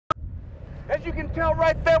As you can tell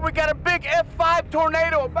right there, we got a big F5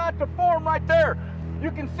 tornado about to form right there.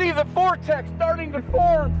 You can see the vortex starting to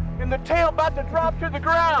form and the tail about to drop to the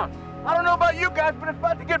ground. I don't know about you guys, but it's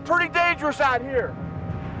about to get pretty dangerous out here.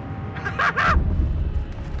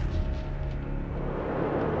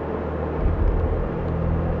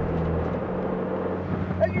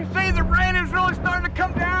 As you see, the rain is really starting to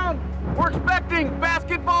come down. We're expecting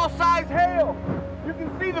basketball-sized hail. You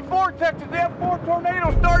can see the vortex of the F4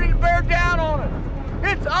 tornado starting to bear down on us.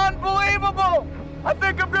 It's unbelievable. I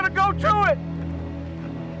think I'm gonna go to it.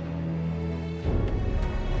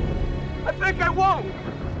 I think I won't.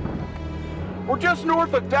 We're just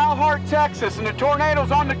north of Dalhart, Texas, and the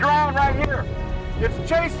tornado's on the ground right here. It's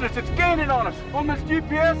chasing us, it's gaining on us. On this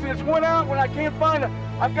GPS, and it's went out when I can't find it.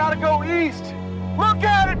 I've gotta go east. Look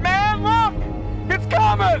at it, man, look! It's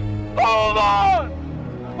coming! Hold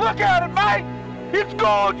on! Look at it, mate! It's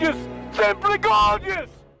gorgeous! Simply gorgeous!